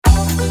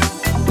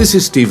This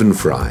is Stephen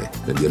Fry,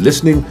 and you're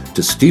listening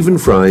to Stephen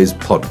Fry's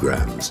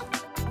Podgrams.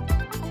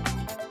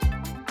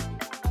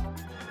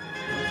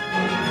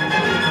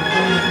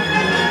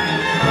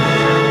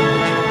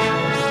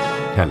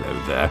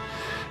 Hello there.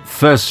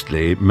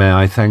 Firstly, may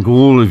I thank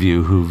all of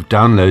you who've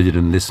downloaded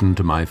and listened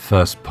to my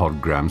first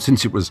podgram.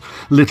 Since it was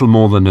little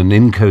more than an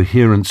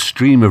incoherent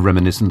stream of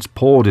reminiscence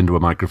poured into a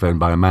microphone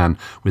by a man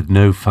with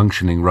no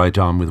functioning right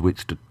arm with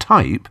which to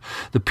type,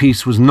 the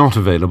piece was not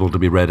available to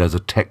be read as a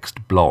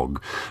text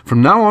blog.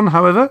 From now on,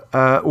 however,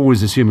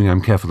 always assuming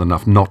I'm careful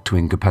enough not to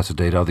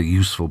incapacitate other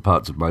useful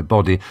parts of my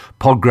body,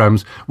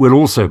 podgrams will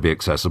also be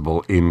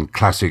accessible in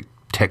classic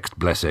text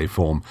blessé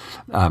form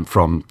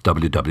from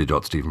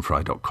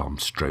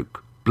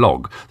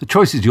www.stephenfry.com/blog. The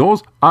choice is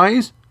yours,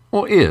 eyes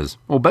or ears,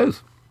 or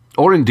both,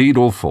 or indeed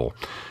all four.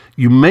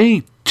 You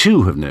may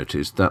too have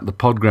noticed that the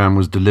podgram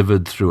was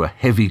delivered through a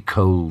heavy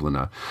cold and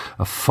a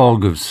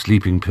fog of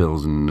sleeping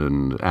pills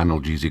and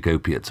analgesic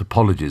opiates.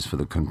 Apologies for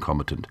the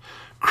concomitant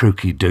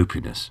croaky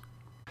dopiness.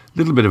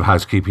 Little bit of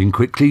housekeeping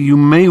quickly. You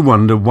may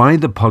wonder why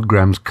the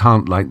podgrams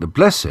can't, like the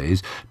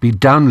blessés, be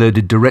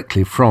downloaded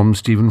directly from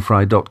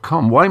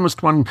stephenfry.com. Why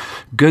must one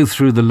go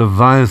through the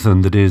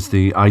leviathan that is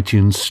the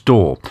iTunes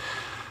store?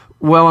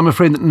 Well, I'm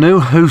afraid that no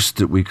host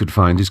that we could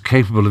find is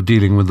capable of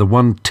dealing with the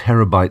 1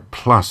 terabyte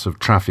plus of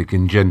traffic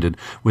engendered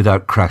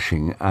without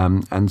crashing,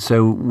 and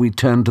so we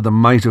turn to the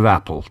might of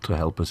Apple to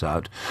help us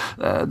out.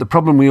 The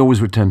problem we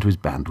always return to is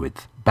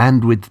bandwidth.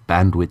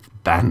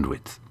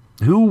 Bandwidth.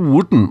 Who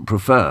wouldn't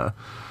prefer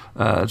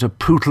to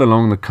pootle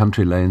along the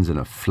country lanes in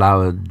a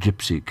flowered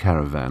gypsy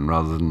caravan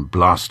rather than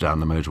blast down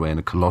the motorway in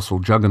a colossal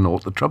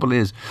juggernaut? The trouble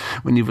is,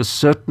 when you've a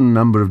certain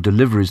number of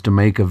deliveries to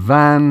make, a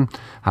van,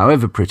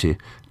 however pretty,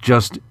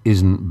 just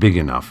isn't big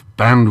enough.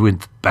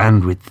 Bandwidth.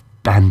 I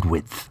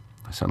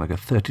sound like a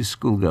 30s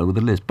schoolgirl with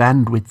a list.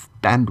 Bandwidth.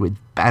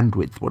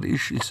 What is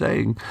she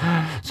saying?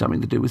 Something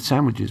to do with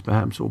sandwiches,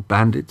 perhaps, or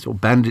bandits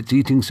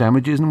eating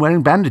sandwiches and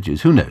wearing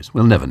bandages. Who knows?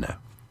 We'll never know.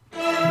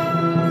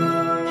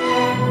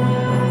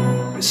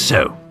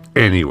 So,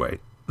 anyway,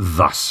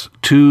 thus,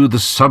 to the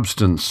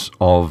substance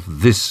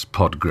of this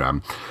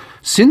podgram.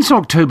 Since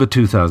October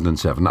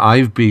 2007,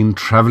 I've been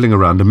travelling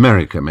around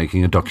America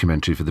making a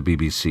documentary for the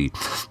BBC.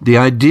 The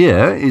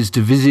idea is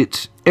to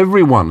visit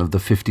every one of the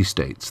 50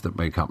 states that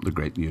make up the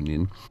Great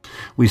Union.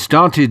 We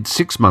started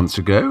 6 months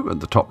ago at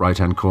the top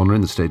right-hand corner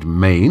in the state of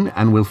Maine,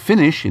 and we'll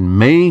finish in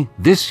May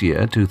this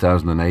year,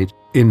 2008,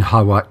 in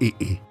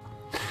Hawaii.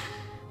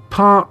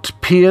 Part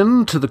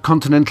paean to the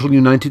continental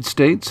United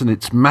States and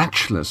its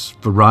matchless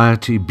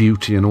variety,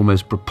 beauty, and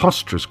almost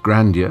preposterous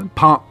grandeur.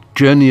 Part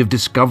journey of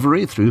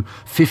discovery through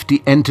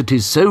 50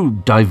 entities so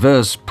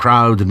diverse,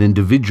 proud, and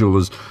individual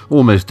as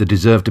almost to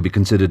deserve to be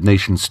considered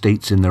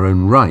nation-states in their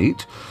own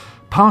right.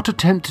 Part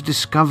attempt to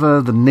discover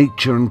the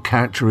nature and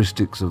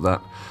characteristics of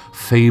that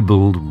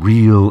fabled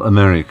real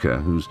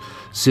America, whose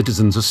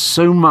citizens are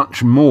so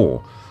much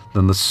more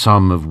than the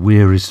sum of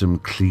wearisome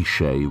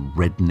cliché,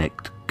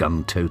 red-necked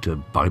gun-toter,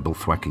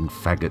 Bible-thwacking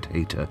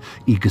faggot-hater,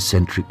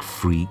 egocentric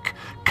freak,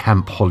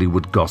 camp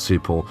Hollywood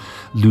gossip, or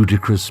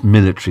ludicrous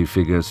military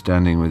figure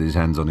standing with his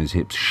hands on his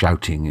hips,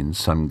 shouting in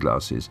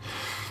sunglasses.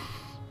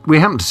 We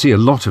happen to see a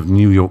lot of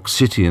New York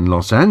City and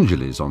Los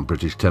Angeles on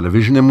British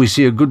television, and we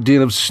see a good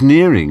deal of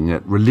sneering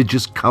at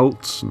religious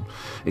cults and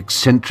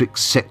eccentric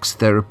sex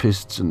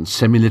therapists and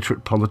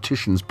semi-literate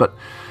politicians, but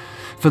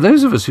for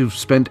those of us who've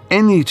spent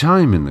any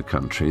time in the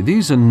country,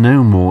 these are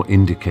no more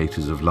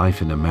indicators of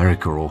life in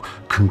America or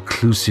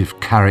conclusive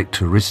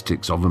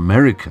characteristics of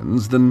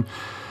Americans than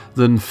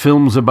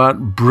films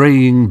about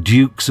braying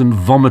dukes and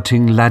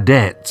vomiting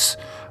ladettes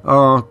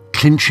are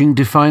clinching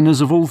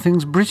definers of all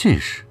things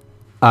British.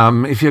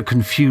 If you're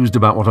confused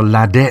about what a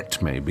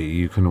ladette may be,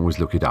 you can always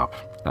look it up.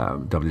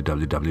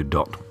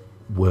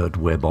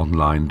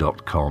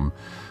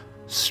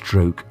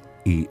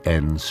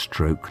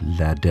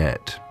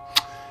 www.wordwebonline.com/en/ladette.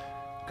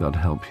 God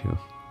help you.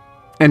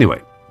 Anyway,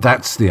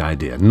 that's the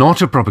idea.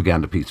 Not a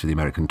propaganda piece for the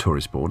American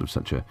Tourist Board, if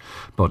such a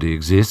body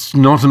exists.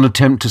 Not an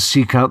attempt to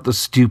seek out the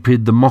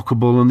stupid, the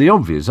mockable, and the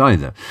obvious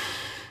either.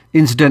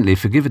 Incidentally,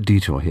 forgive a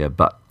detour here,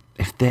 but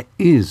if there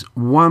is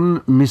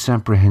one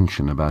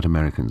misapprehension about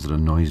Americans that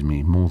annoys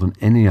me more than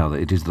any other,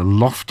 it is the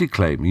lofty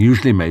claim,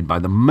 usually made by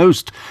the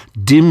most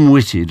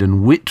dim-witted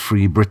and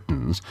wit-free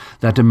Britons,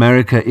 that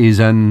America is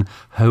an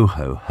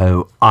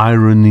ho-ho-ho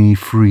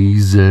irony-free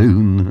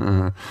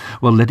zone.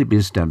 Well, let it be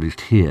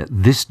established here,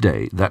 this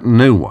day, that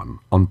no one,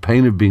 on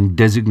pain of being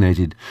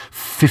designated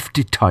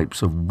 50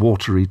 types of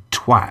watery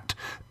twat,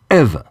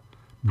 ever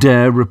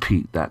dare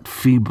repeat that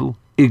feeble,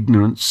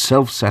 ignorant,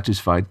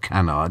 self-satisfied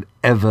canard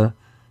ever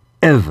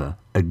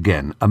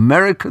again.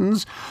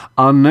 Americans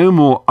are no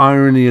more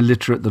irony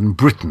illiterate than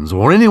Britons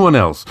or anyone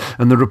else,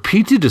 and the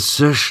repeated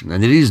assertion,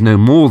 and it is no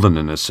more than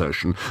an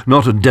assertion,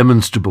 not a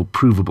demonstrable,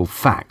 provable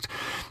fact,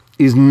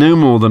 is no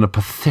more than a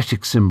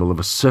pathetic symbol of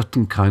a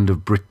certain kind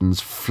of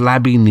Britons'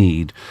 flabby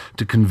need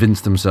to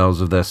convince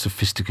themselves of their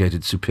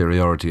sophisticated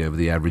superiority over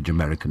the average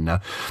American. Now,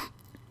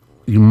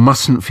 you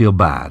mustn't feel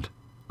bad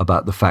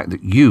about the fact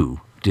that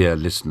you, dear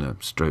listener,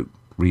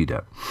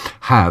 reader,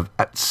 have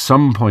at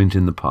some point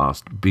in the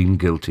past been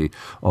guilty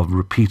of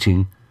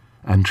repeating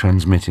and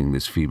transmitting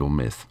this feeble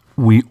myth.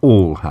 We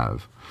all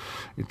have.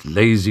 It's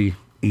lazy,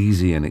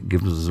 easy, and it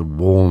gives us a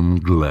warm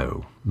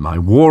glow. My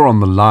war on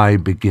the lie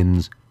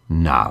begins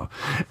now.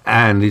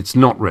 And it's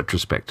not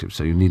retrospective,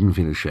 so you needn't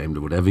feel ashamed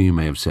of whatever you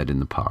may have said in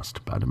the past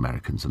about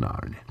Americans and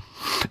irony.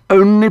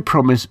 Only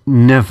promise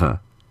never,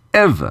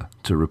 ever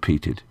to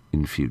repeat it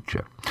in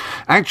future.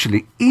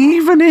 Actually,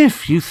 even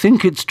if you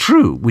think it's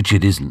true, which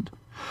it isn't,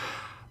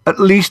 at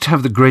least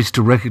have the grace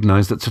to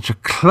recognize that such a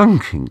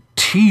clunking,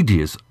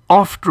 tedious,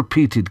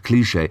 oft-repeated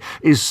cliché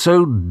is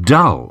so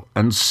dull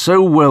and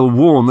so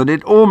well-worn that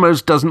it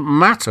almost doesn't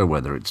matter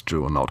whether it's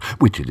true or not,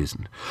 which it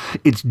isn't.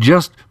 It's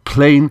just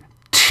plain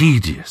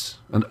tedious,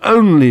 and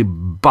only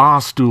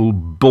barstool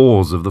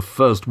bores of the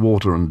first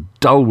water and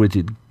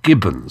dull-witted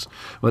gibbons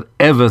would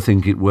ever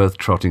think it worth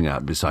trotting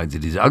out. Besides,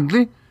 it is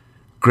ugly,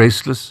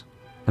 graceless,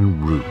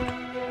 and rude.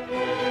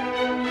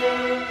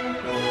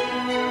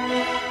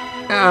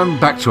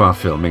 Back to our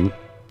filming.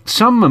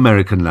 Some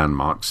American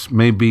landmarks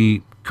may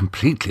be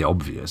completely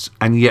obvious,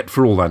 and yet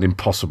for all that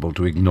impossible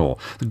to ignore.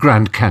 The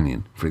Grand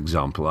Canyon, for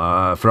example.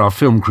 For our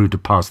film crew to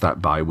pass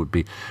that by would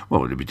be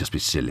just be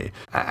silly.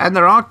 And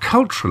there are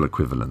cultural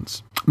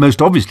equivalents.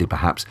 Most obviously,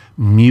 perhaps,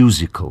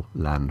 musical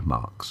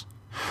landmarks.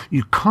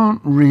 You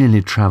can't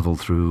really travel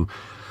through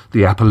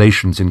the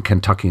Appalachians in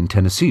Kentucky and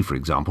Tennessee, for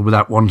example,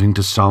 without wanting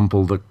to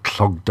sample the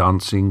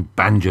clog-dancing,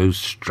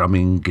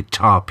 banjo-strumming,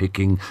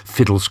 guitar-picking,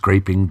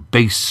 fiddle-scraping,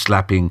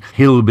 bass-slapping,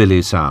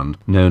 hillbilly sound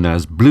known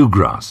as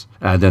bluegrass.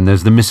 Then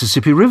there's the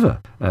Mississippi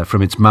River,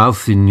 from its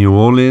mouth in New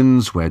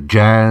Orleans, where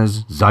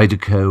jazz,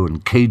 zydeco,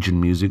 and Cajun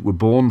music were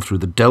born, through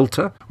the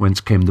Delta, whence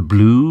came the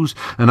blues,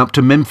 and up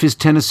to Memphis,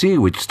 Tennessee,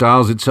 which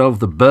styles itself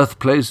the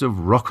birthplace of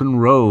rock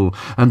and roll,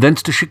 and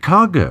thence to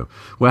Chicago,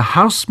 where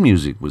house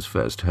music was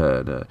first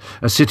heard,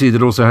 a city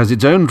that also has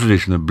its own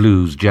tradition of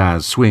blues,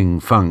 jazz, swing,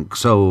 funk,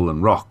 soul,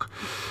 and rock.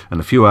 And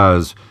a few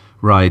hours'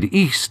 ride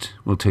east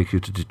will take you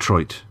to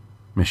Detroit,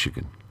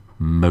 Michigan,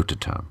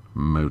 Motown.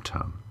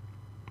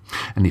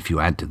 And if you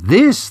add to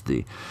this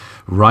the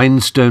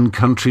rhinestone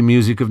country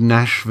music of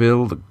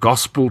Nashville, the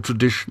gospel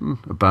tradition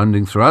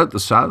abounding throughout the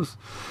South,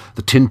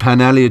 the Tin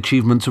Pan Alley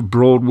achievements of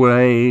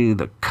Broadway,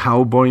 the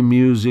cowboy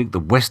music, the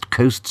West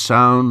Coast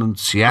sound, and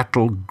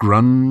Seattle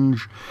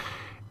grunge,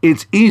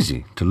 it's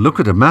easy to look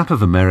at a map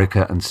of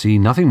America and see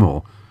nothing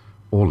more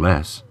or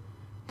less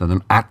than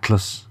an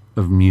atlas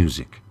of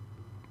music.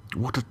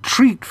 What a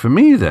treat for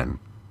me, then,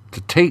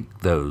 to take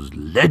those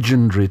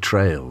legendary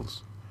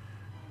trails.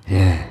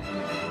 Yeah.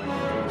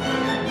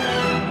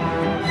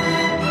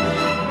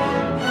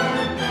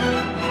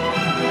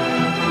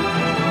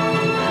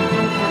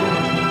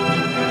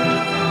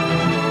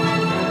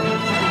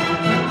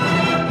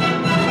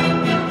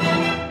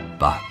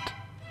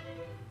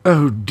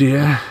 Oh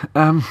dear,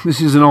 this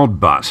is an odd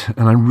but,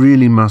 and I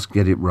really must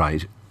get it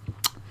right.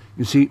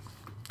 You see,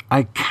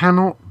 I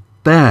cannot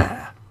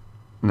bear...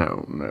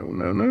 No,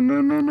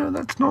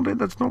 that's not it,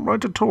 that's not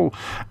right at all.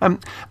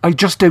 I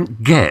just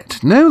don't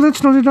get... No,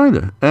 that's not it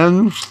either.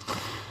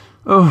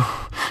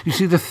 You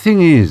see, the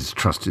thing is,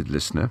 trusted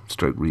listener,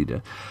 stroke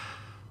reader,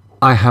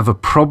 I have a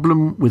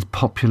problem with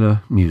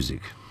popular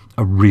music,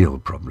 a real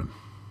problem.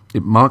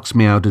 It marks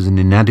me out as an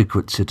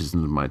inadequate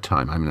citizen of my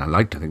time. I mean, I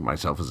like to think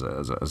myself as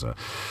a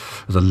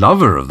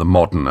lover of the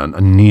modern, and a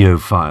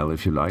neophile,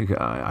 if you like.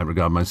 I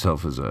regard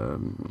myself as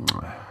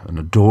an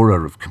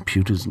adorer of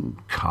computers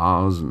and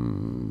cars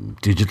and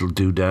digital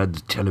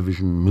doodads,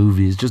 television,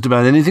 movies, just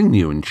about anything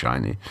new and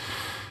shiny.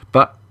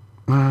 But,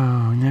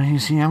 you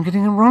see, I'm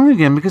getting it wrong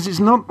again, because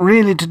it's not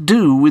really to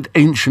do with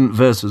ancient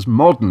versus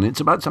modern. It's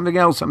about something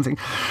else, something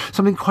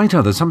quite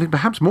other, something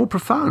perhaps more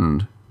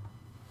profound.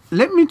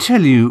 Let me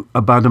tell you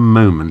about a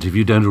moment, if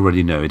you don't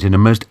already know it, in a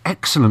most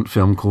excellent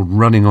film called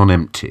Running on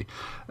Empty,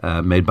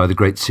 made by the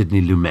great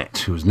Sidney Lumet,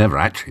 who has never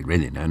actually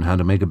really known how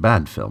to make a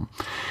bad film.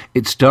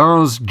 It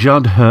stars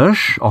Judd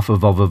Hirsch, off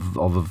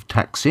of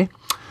Taxi.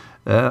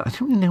 I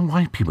don't really know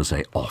why people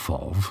say off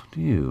of,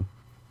 do you?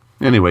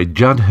 Anyway,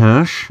 Judd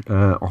Hirsch,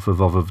 off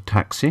of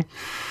Taxi.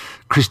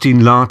 Christine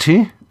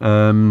Lahti,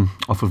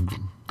 off of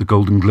the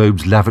Golden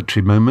Globes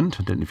lavatory moment.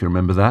 I don't know if you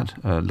remember that.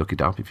 Look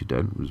it up if you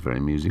don't. It was very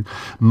amusing.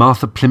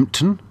 Martha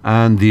Plimpton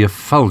and the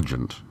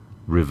effulgent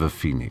River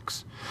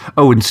Phoenix.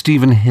 Oh, and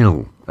Stephen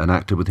Hill, an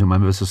actor with whom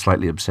I'm ever so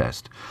slightly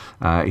obsessed.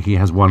 He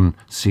has one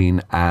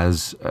scene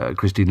as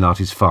Christine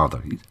Lahti's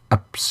father. He's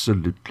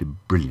absolutely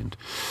brilliant.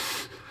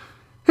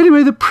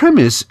 Anyway, the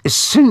premise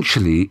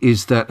essentially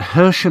is that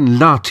Hirsch and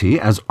Lahti,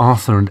 as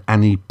Arthur and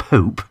Annie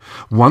Pope,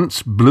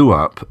 once blew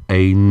up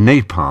a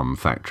napalm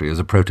factory as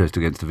a protest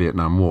against the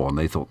Vietnam War, and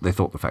they thought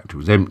the factory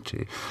was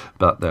empty,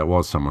 but there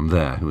was someone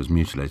there who was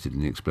mutilated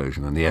in the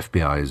explosion, and the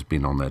FBI has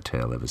been on their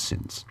tail ever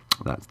since.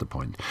 That's the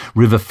point.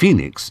 River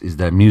Phoenix is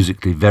their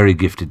musically very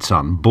gifted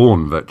son,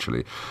 born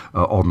virtually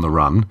on the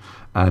run,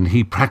 and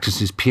he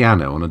practices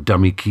piano on a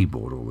dummy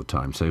keyboard all the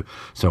time, so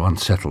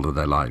unsettled are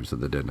their lives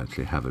that they don't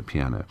actually have a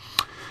piano.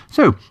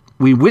 So,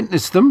 We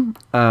witness them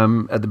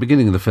at the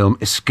beginning of the film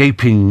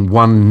escaping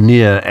one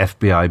near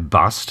FBI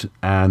bust,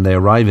 and they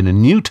arrive in a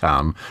new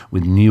town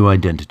with new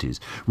identities.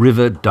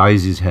 River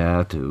dyes his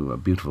hair to a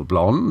beautiful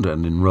blonde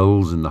and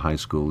enrolls in the high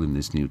school in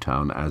this new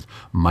town as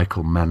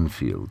Michael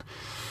Manfield.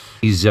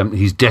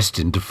 He's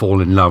destined to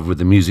fall in love with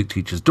the music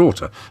teacher's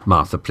daughter,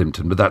 Martha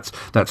Plimpton, but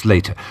that's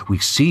later. We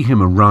see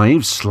him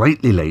arrive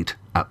slightly late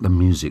at the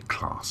music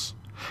class.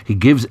 He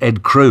gives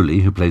Ed Crowley,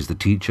 who plays the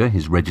teacher,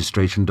 his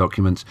registration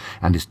documents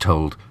and is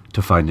told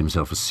to find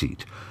himself a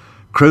seat.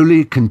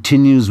 Crowley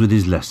continues with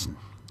his lesson.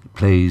 He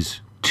plays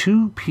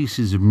 2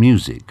 pieces of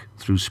music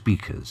through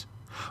speakers.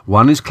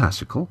 One is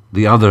classical,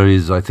 the other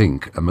is, I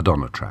think, a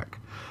Madonna track.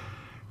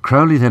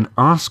 Crowley then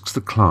asks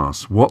the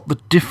class what the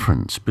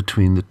difference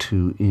between the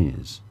 2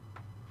 is.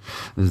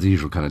 There's the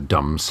usual kind of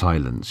dumb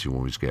silence you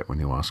always get when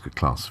you ask a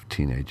class of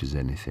teenagers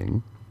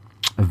anything.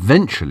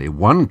 Eventually,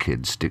 one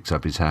kid sticks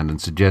up his hand and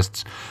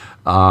suggests,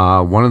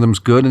 one of them's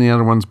good and the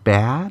other one's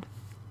bad.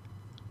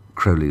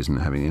 Crowley isn't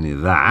having any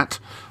of that.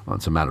 Well,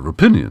 it's a matter of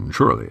opinion,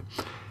 surely.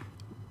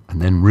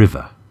 And then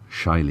River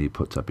shyly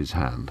puts up his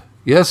hand.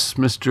 Yes,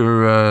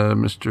 Mr.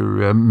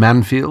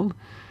 Manfield?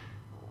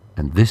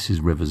 And this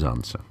is River's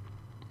answer.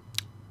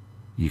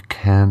 You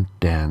can't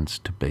dance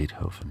to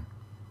Beethoven.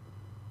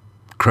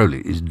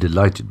 Crowley is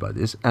delighted by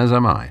this, as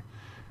am I.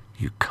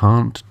 You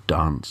can't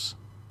dance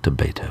to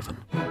Beethoven.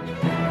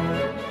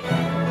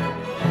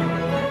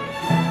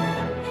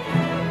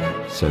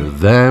 So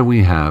there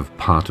we have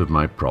part of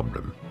my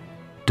problem.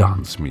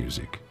 Dance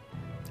music.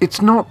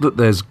 It's not that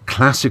there's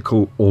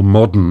classical or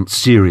modern,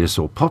 serious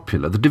or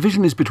popular. The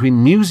division is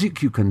between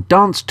music you can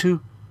dance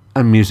to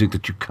and music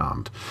that you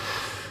can't.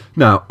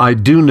 Now, I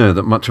do know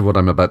that much of what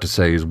I'm about to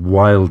say is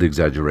wild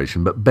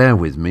exaggeration, but bear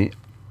with me.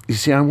 You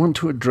see, I want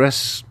to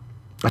address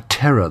a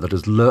terror that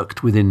has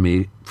lurked within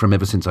me from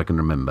ever since I can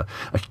remember.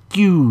 A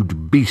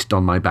huge beast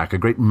on my back, a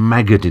great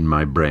maggot in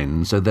my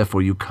brain, so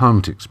therefore you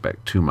can't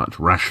expect too much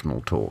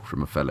rational talk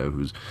from a fellow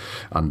who's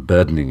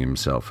unburdening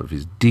himself of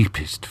his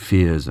deepest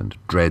fears and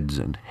dreads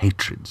and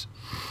hatreds.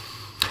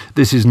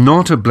 This is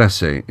not a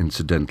blessé,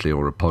 incidentally,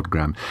 or a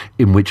podgram,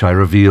 in which I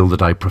reveal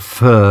that I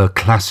prefer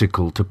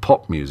classical to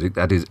pop music,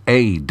 that is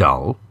A,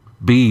 dull,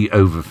 B,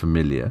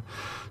 overfamiliar,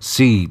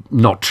 C,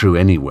 not true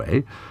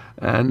anyway,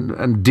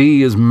 and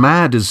D, as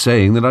mad as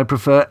saying that I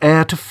prefer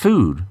air to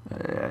food.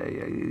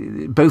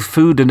 Both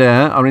food and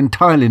air are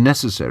entirely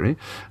necessary,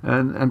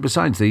 and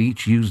besides, they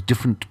each use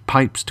different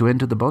pipes to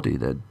enter the body.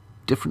 They're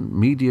different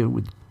media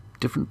with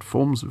different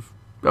forms of...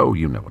 Oh,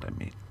 you know what I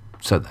mean.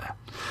 So there.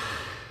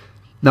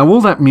 Now,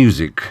 all that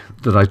music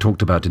that I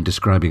talked about in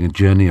describing a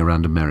journey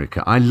around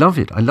America, I love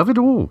it. I love it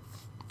all.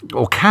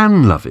 Or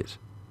can love it.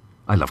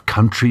 I love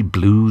country,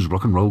 blues,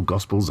 rock and roll,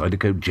 gospel,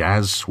 zydeco,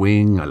 jazz,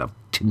 swing. I love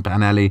Tin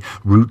Pan Alley,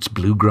 roots,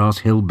 bluegrass,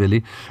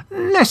 hillbilly.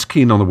 Less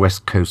keen on the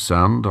West Coast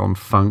sound, on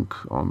funk,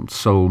 on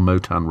soul,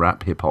 Motown,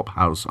 rap, hip-hop,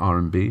 house,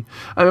 R&B.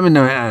 I mean,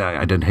 no,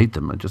 I don't hate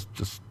them. I just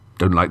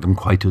don't like them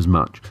quite as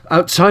much.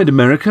 Outside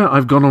America,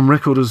 I've gone on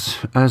record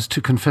as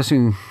to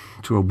confessing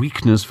to a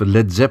weakness for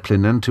Led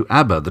Zeppelin and to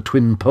ABBA, the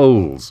twin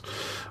poles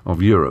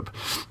of Europe.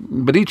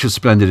 But each as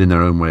splendid in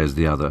their own way as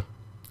the other.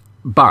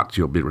 But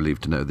you'll be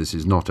relieved to know this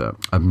is not a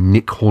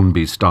Nick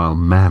Hornby-style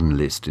man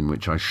list in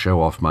which I show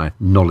off my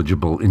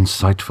knowledgeable,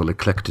 insightful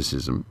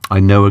eclecticism. I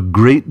know a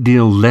great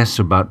deal less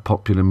about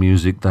popular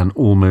music than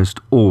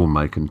almost all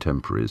my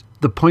contemporaries.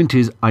 The point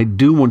is, I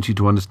do want you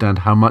to understand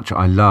how much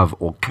I love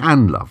or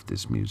can love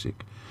this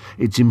music.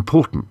 It's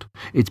important.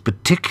 It's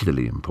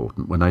particularly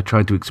important when I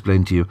try to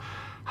explain to you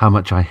how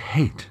much I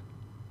hate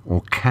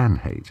or can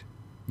hate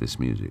this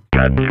music.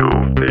 Can you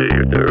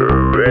feel the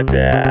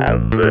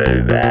rhythm?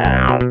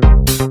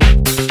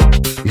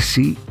 You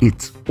see,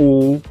 it's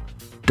all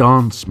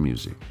dance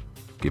music,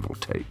 give or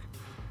take.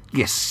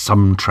 Yes,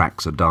 some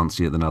tracks are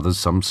dancier than others,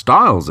 some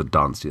styles are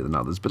dancier than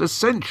others, but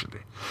essentially,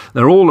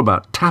 they're all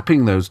about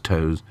tapping those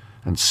toes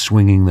and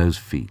swinging those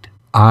feet.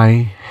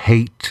 I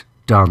hate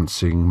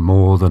dancing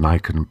more than I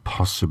can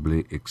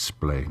possibly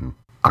explain.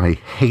 I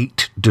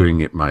hate doing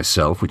it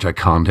myself, which I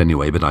can't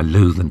anyway, but I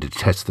loathe and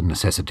detest the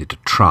necessity to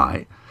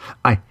try.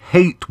 I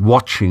hate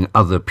watching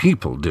other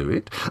people do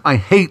it. I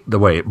hate the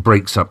way it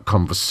breaks up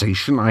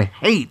conversation. I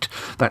hate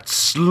that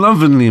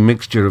slovenly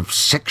mixture of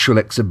sexual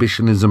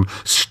exhibitionism,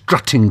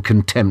 strutting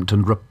contempt,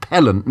 and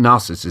repellent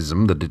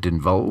narcissism that it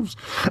involves.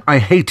 I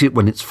hate it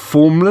when it's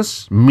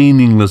formless,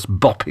 meaningless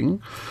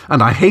bopping.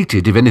 And I hate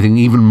it, if anything,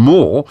 even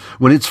more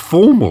when it's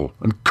formal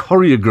and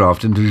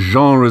choreographed into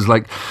genres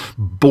like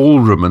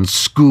ballroom and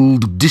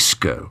schooled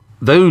disco.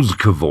 Those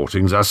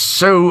cavortings are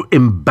so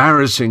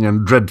embarrassing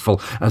and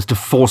dreadful as to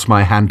force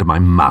my hand to my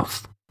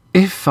mouth.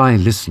 If I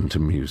listen to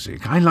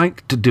music, I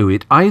like to do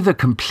it either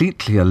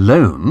completely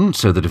alone,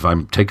 so that if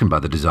I'm taken by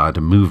the desire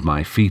to move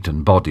my feet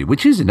and body,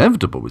 which is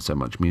inevitable with so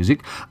much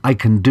music, I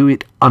can do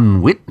it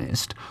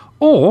unwitnessed,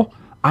 or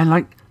I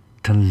like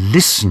to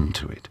listen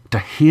to it, to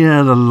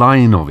hear the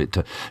line of it,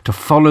 to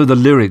follow the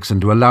lyrics and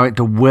to allow it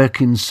to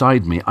work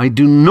inside me. I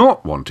do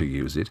not want to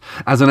use it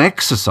as an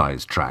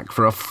exercise track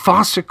for a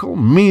farcical,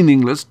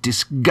 meaningless,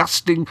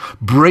 disgusting,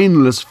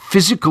 brainless,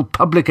 physical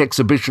public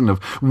exhibition of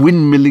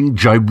windmilling,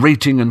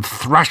 gyrating and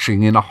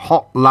thrashing in a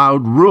hot,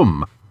 loud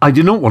room. I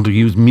do not want to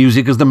use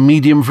music as the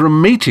medium for a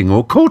mating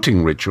or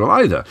courting ritual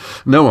either.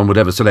 No one would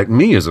ever select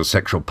me as a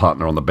sexual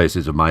partner on the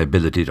basis of my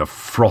ability to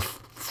froth,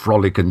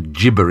 frolic and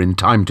gibber in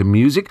time to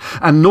music,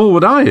 and nor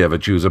would I ever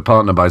choose a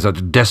partner by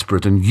such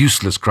desperate and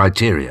useless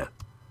criteria.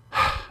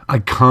 I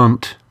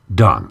can't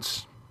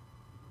dance.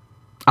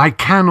 I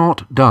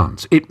cannot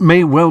dance. It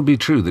may well be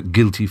true that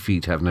guilty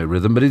feet have no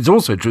rhythm, but it's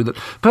also true that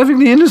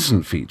perfectly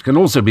innocent feet can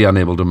also be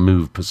unable to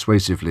move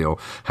persuasively or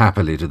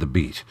happily to the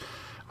beat.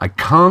 I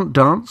can't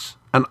dance,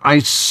 and I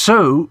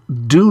so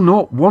do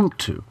not want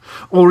to.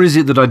 Or is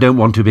it that I don't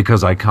want to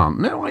because I can't?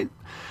 No,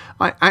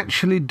 I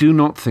actually do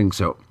not think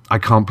so. I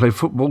can't play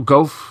football,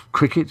 golf,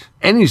 cricket,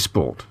 any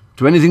sport,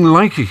 to anything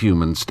like a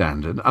human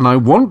standard, and I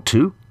want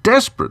to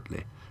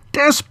desperately.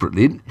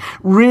 Desperately. It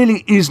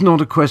really is not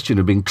a question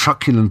of being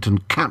truculent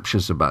and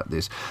captious about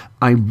this.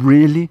 I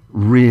really,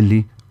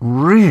 really,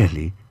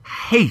 really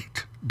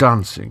hate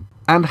dancing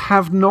and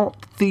have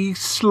not the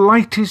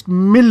slightest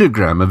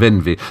milligram of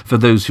envy for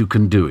those who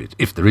can do it,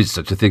 if there is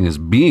such a thing as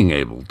being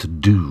able to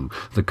do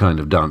the kind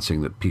of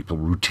dancing that people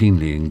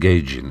routinely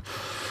engage in.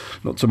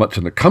 Not so much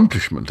an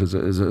accomplishment as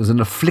an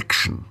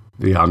affliction.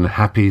 The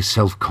unhappy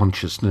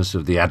self-consciousness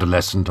of the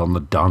adolescent on the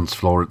dance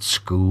floor at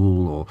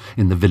school or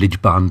in the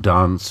village barn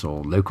dance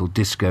or local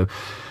disco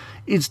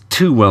is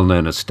too well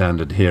known a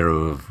standard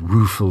hero of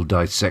rueful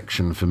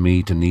dissection for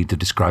me to need to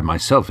describe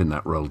myself in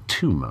that role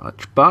too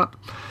much. But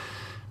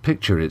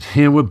picture it.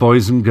 Here were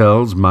boys and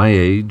girls my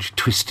age,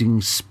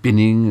 twisting,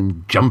 spinning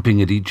and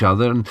jumping at each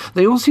other, and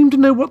they all seemed to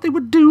know what they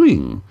were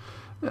doing.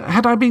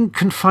 Had I been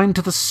confined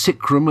to the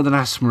sick room with an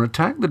asthma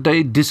attack the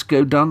day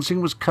disco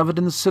dancing was covered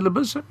in the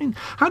syllabus? I mean,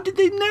 how did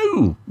they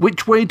know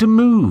which way to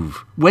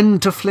move, when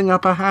to fling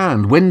up a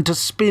hand, when to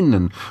spin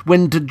and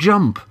when to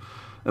jump,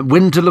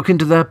 when to look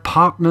into their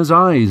partner's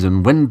eyes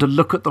and when to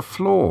look at the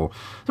floor?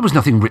 There was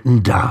nothing written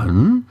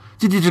down.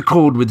 Did it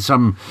accord with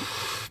some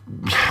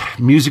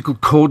musical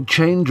chord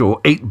change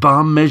or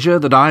 8-bar measure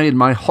that I, in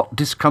my hot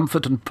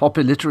discomfort and pop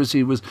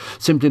illiteracy, was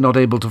simply not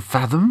able to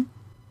fathom?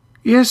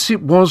 Yes,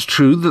 it was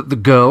true that the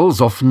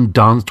girls often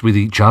danced with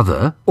each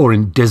other, or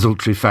in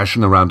desultory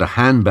fashion around a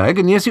handbag,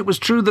 and yes, it was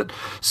true that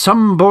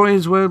some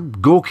boys were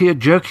gawkier,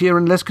 jerkier,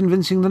 and less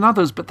convincing than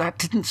others, but that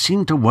didn't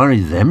seem to worry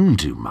them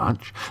too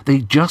much. They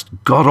just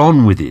got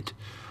on with it.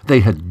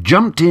 They had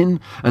jumped in,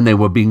 and they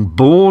were being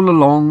borne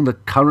along the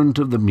current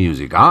of the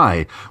music.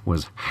 I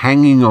was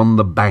hanging on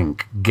the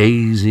bank,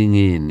 gazing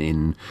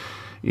in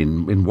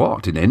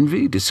what? In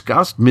envy,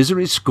 disgust,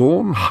 misery,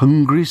 scorn,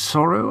 hungry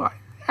sorrow?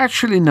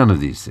 Actually, none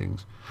of these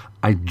things.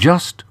 I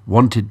just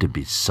wanted to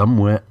be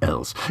somewhere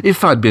else.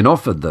 If I'd been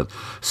offered the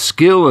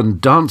skill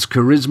and dance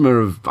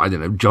charisma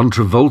of, John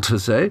Travolta,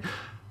 say,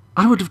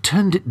 I would have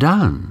turned it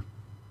down.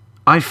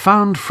 I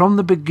found from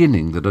the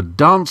beginning that a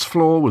dance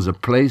floor was a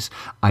place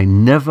I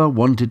never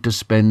wanted to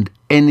spend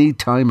any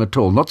time at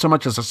all, not so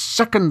much as a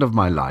second of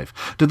my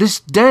life. To this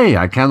day,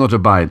 I cannot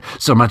abide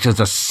so much as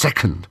a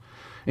second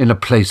in a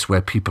place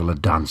where people are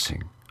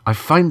dancing. I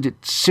find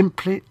it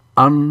simply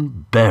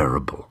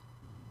unbearable.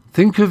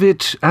 Think of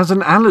it as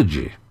an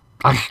allergy.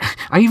 I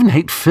even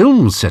hate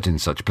films set in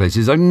such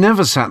places. I've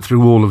never sat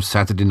through all of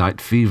Saturday Night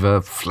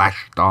Fever,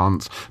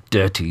 Flashdance,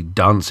 Dirty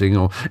Dancing,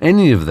 or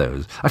any of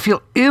those. I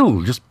feel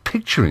ill just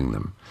picturing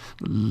them.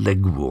 The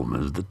leg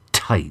warmers, the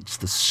tights,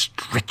 the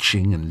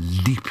stretching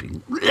and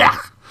leaping.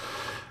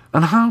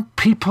 And how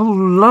people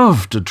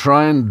love to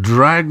try and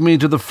drag me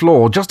to the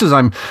floor, just as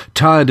I'm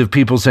tired of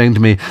people saying to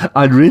me,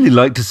 I'd really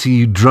like to see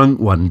you drunk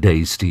one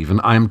day, Stephen.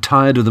 I'm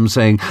tired of them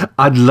saying,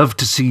 I'd love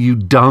to see you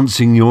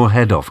dancing your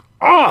head off.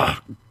 Oh,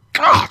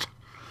 God!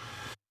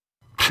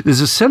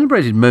 There's a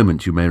celebrated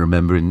moment you may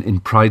remember in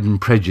Pride and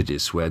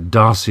Prejudice where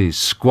Darcy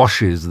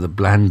squashes the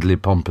blandly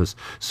pompous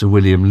Sir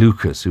William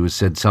Lucas, who has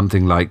said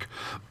something like,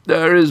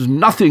 there is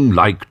nothing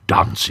like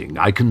dancing.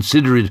 I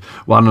consider it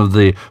one of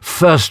the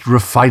first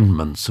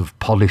refinements of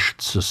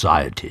polished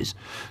societies.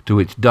 To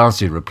which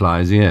Darcy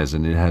replies, yes,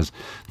 and it has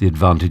the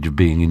advantage of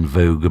being in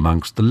vogue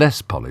amongst the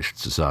less polished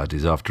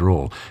societies. After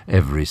all,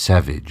 every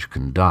savage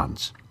can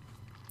dance.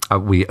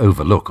 We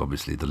overlook,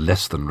 obviously, the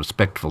less than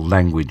respectful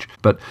language,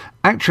 but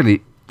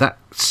actually that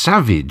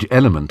savage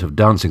element of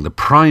dancing, the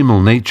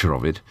primal nature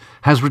of it,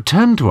 has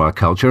returned to our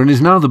culture and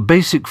is now the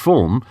basic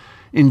form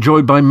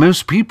enjoyed by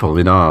most people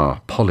in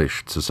our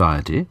polished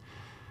society.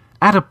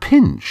 At a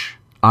pinch,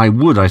 I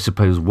would, I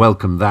suppose,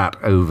 welcome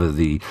that over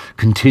the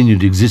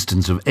continued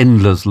existence of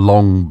endless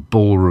long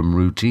ballroom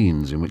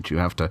routines in which you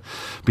have to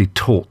be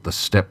taught the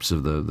steps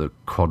of the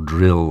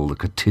quadrille, the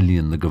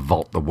cotillion, the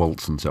gavotte, the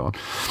waltz, and so on.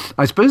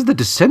 I suppose the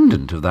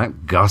descendant of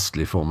that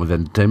ghastly form of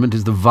entertainment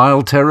is the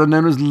vile terror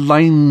known as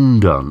line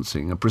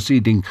dancing, a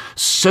proceeding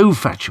so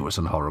fatuous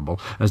and horrible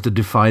as to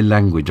defy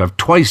language. I've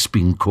twice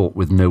been caught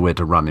with nowhere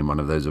to run in one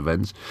of those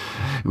events.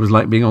 It was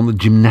like being on the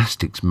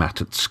gymnastics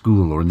mat at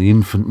school or in the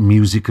infant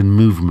music and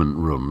movement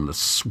room, the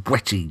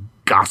sweaty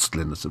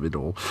ghastliness of it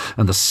all,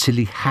 and the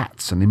silly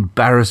hats and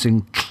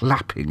embarrassing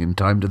clapping in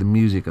time to the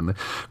music, and the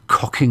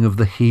cocking of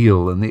the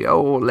heel, and the,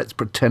 oh, let's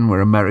pretend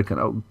we're American.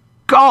 Oh,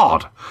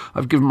 God!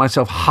 I've given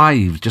myself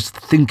hives just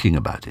thinking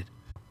about it.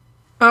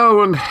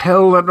 Oh, and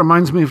hell, that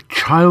reminds me of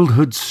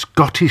childhood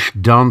Scottish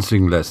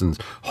dancing lessons,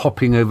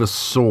 hopping over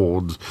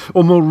swords,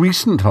 or more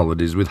recent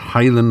holidays with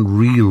Highland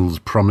reels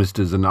promised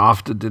as an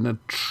after-dinner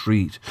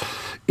treat.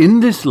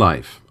 In this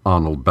life,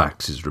 Arnold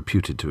Bax is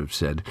reputed to have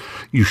said,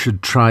 you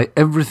should try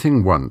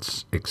everything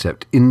once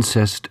except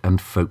incest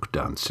and folk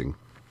dancing.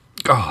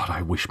 God,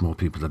 I wish more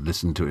people had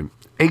listened to him.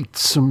 Ate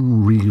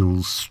some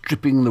reels,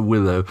 stripping the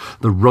willow,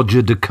 the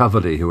Roger de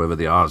Coverley, whoever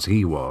the arse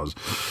he was.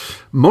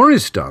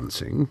 Morris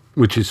dancing,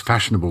 which is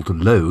fashionable to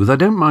loathe, I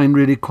don't mind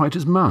really quite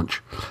as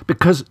much,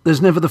 because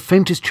there's never the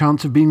faintest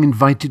chance of being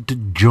invited to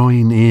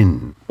join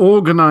in.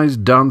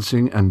 Organised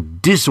dancing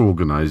and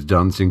disorganised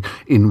dancing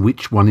in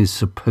which one is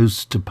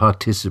supposed to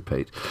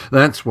participate.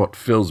 That's what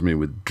fills me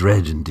with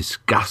dread and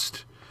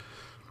disgust.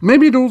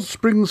 Maybe it all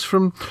springs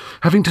from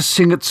having to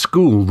sing at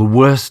school the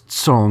worst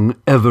song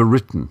ever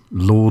written,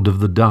 Lord of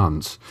the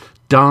Dance.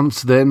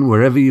 Dance then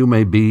wherever you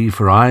may be,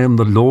 for I am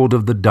the Lord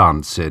of the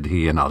Dance, said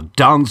he, and I'll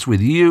dance with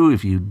you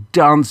if you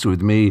dance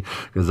with me,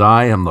 because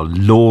I am the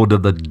Lord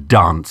of the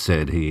Dance,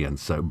 said he, and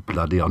so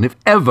bloody on. If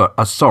ever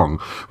a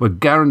song were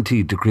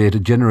guaranteed to create a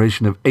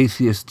generation of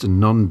atheists and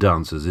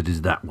non-dancers, it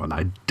is that one.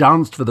 I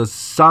danced for the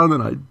sun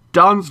and I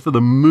danced for the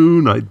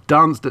moon, I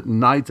danced at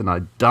night and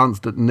I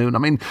danced at noon. I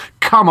mean,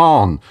 come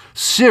on,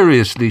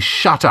 seriously,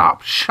 shut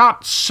up,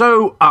 shut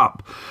so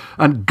up,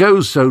 and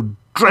go so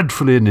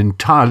dreadfully and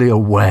entirely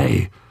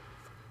away.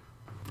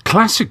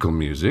 Classical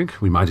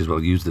music, we might as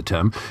well use the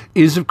term,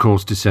 is of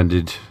course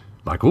descended,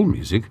 like all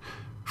music,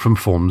 from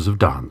forms of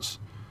dance.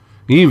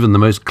 Even the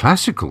most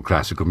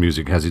classical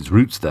music has its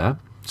roots there.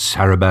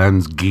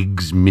 Sarabands,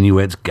 gigs,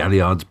 minuets,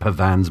 galliards,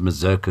 pavans,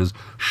 mazurkas,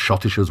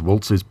 schottisches,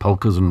 waltzes,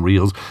 polkas and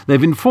reels.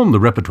 They've informed the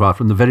repertoire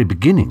from the very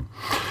beginning.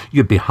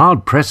 You'd be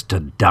hard-pressed to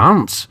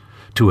dance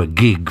to a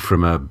gig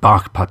from a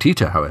Bach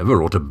partita,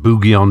 however, or to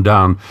boogie on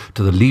down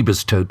to the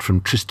Liebestod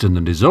from Tristan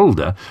and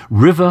Isolde.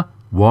 River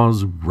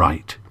was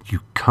right. You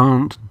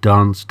can't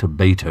dance to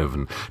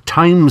Beethoven.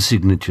 Time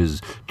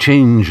signatures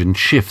change and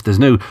shift. There's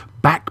no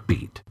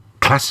backbeat.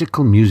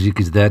 Classical music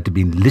is there to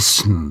be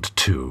listened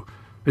to.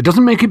 It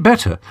doesn't make it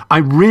better. I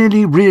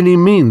really, really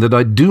mean that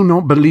I do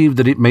not believe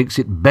that it makes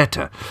it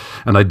better,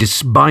 and I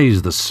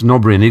despise the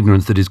snobbery and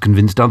ignorance that is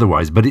convinced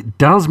otherwise, but it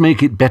does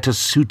make it better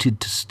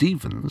suited to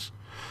Stevens.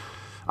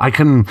 I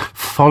can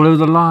follow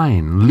the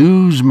line,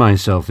 lose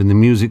myself in the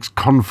music's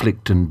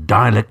conflict and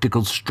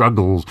dialectical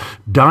struggles,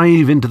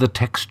 dive into the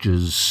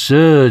textures,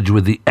 surge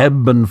with the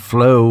ebb and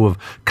flow of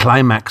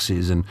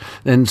climaxes, and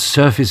then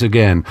surface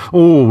again,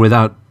 all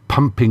without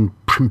pumping,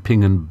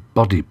 primping, and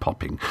body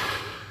popping.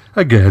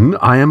 Again,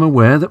 I am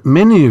aware that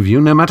many of you,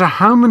 no matter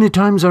how many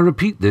times I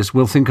repeat this,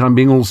 will think I'm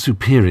being all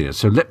superior,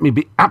 so let me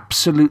be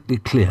absolutely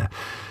clear.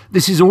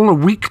 This is all a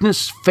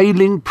weakness,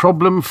 failing,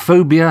 problem,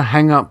 phobia,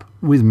 hang-up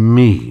with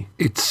me.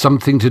 It's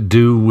something to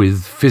do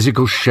with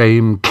physical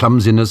shame,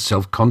 clumsiness,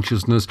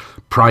 self-consciousness,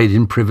 pride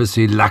in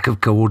privacy, lack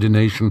of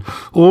coordination,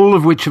 all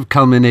of which have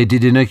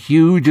culminated in a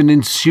huge and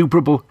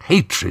insuperable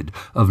hatred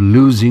of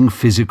losing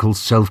physical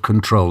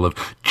self-control, of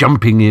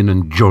jumping in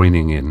and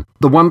joining in.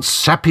 The once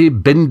sappy,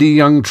 bendy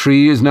young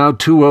tree is now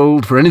too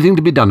old for anything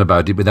to be done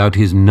about it without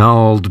his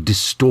gnarled,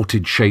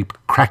 distorted shape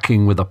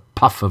cracking with a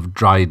puff of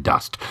dry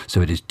dust,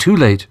 so it is too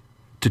late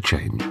to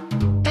change.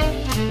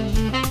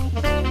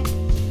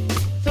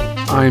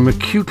 I'm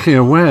acutely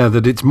aware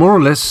that it's more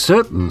or less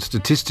certain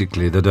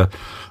statistically that a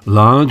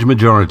large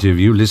majority of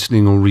you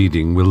listening or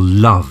reading will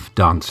love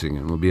dancing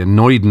and will be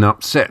annoyed and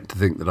upset to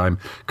think that I'm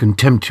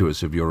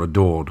contemptuous of your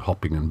adored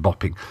hopping and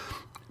bopping.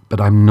 But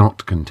I'm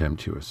not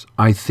contemptuous.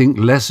 I think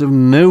less of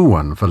no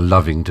one for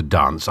loving to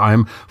dance. I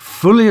am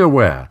fully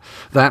aware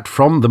that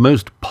from the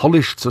most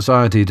polished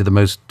society to the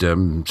most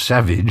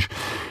savage,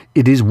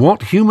 it is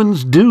what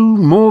humans do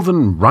more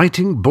than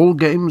writing, ball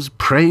games,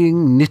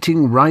 praying,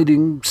 knitting,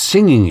 riding,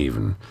 singing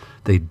even.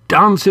 They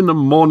dance in the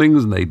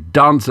mornings and they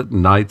dance at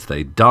nights.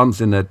 They dance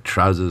in their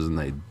trousers and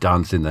they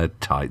dance in their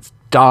tights.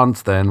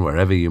 Dance then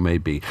wherever you may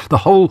be. The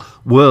whole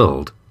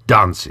world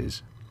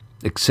dances,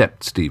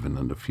 except Stephen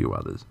and a few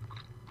others.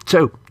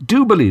 So,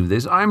 do believe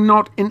this. I'm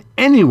not in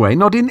any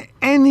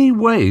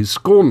way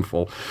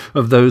scornful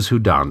of those who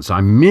dance.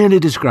 I'm merely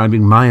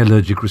describing my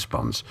allergic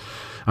response.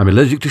 I'm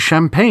allergic to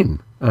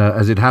champagne,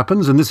 as it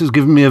happens, and this has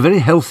given me a very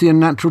healthy and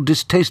natural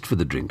distaste for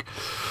the drink.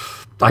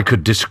 I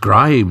could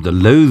describe the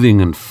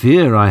loathing and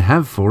fear I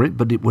have for it,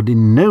 but it would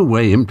in no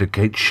way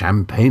implicate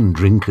champagne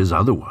drinkers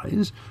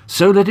otherwise.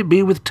 So let it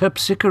be with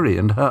Terpsichore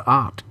and her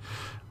art.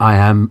 I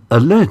am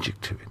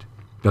allergic to it,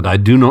 but I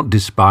do not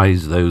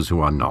despise those who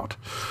are not.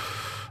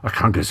 I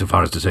can't go so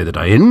far as to say that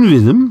I envy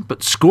them,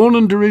 but scorn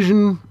and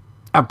derision,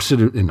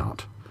 absolutely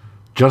not.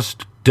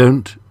 Just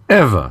don't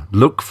ever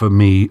look for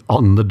me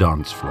on the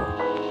dance floor.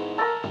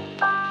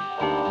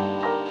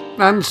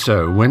 And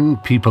so, when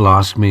people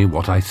ask me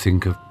what I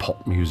think of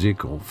pop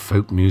music, or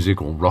folk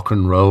music, or rock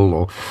and roll,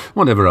 or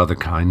whatever other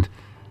kind,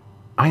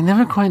 I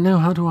never quite know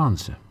how to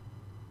answer.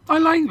 I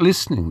like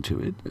listening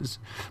to it. There's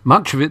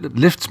much of it that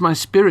lifts my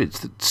spirits,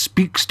 that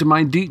speaks to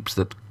my deeps,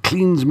 that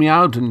cleans me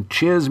out and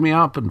cheers me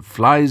up and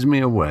flies me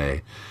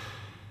away.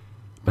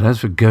 But as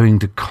for going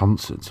to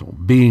concerts or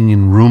being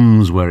in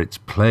rooms where it's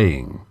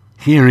playing,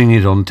 hearing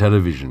it on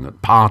television,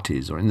 at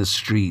parties or in the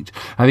street,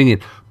 having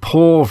it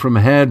pour from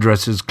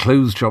hairdressers,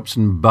 clothes shops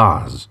and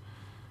bars,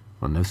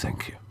 well, no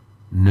thank you.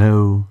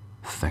 No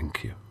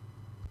thank you.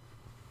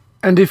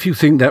 And if you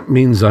think that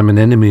means I'm an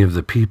enemy of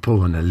the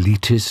people, an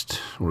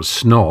elitist, or a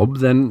snob,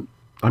 then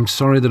I'm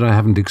sorry that I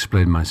haven't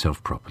explained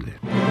myself properly.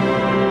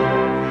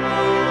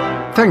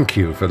 Thank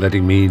you for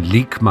letting me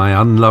leak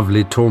my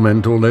unlovely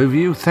torment all over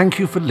you. Thank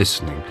you for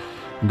listening.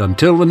 And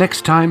until the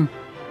next time,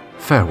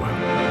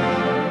 farewell.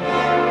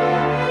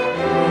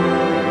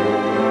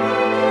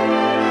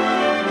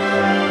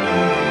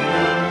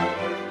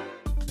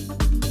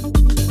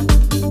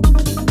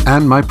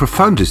 And my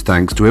profoundest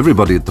thanks to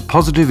everybody at the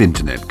Positive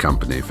Internet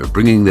Company for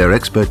bringing their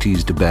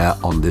expertise to bear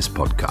on this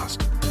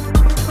podcast.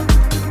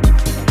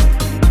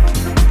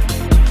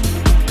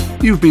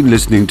 You've been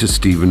listening to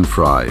Stephen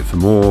Fry. For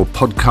more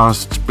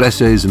podcasts,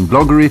 blessés and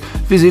bloggery,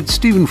 visit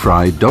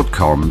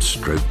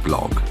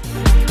stephenfry.com/blog.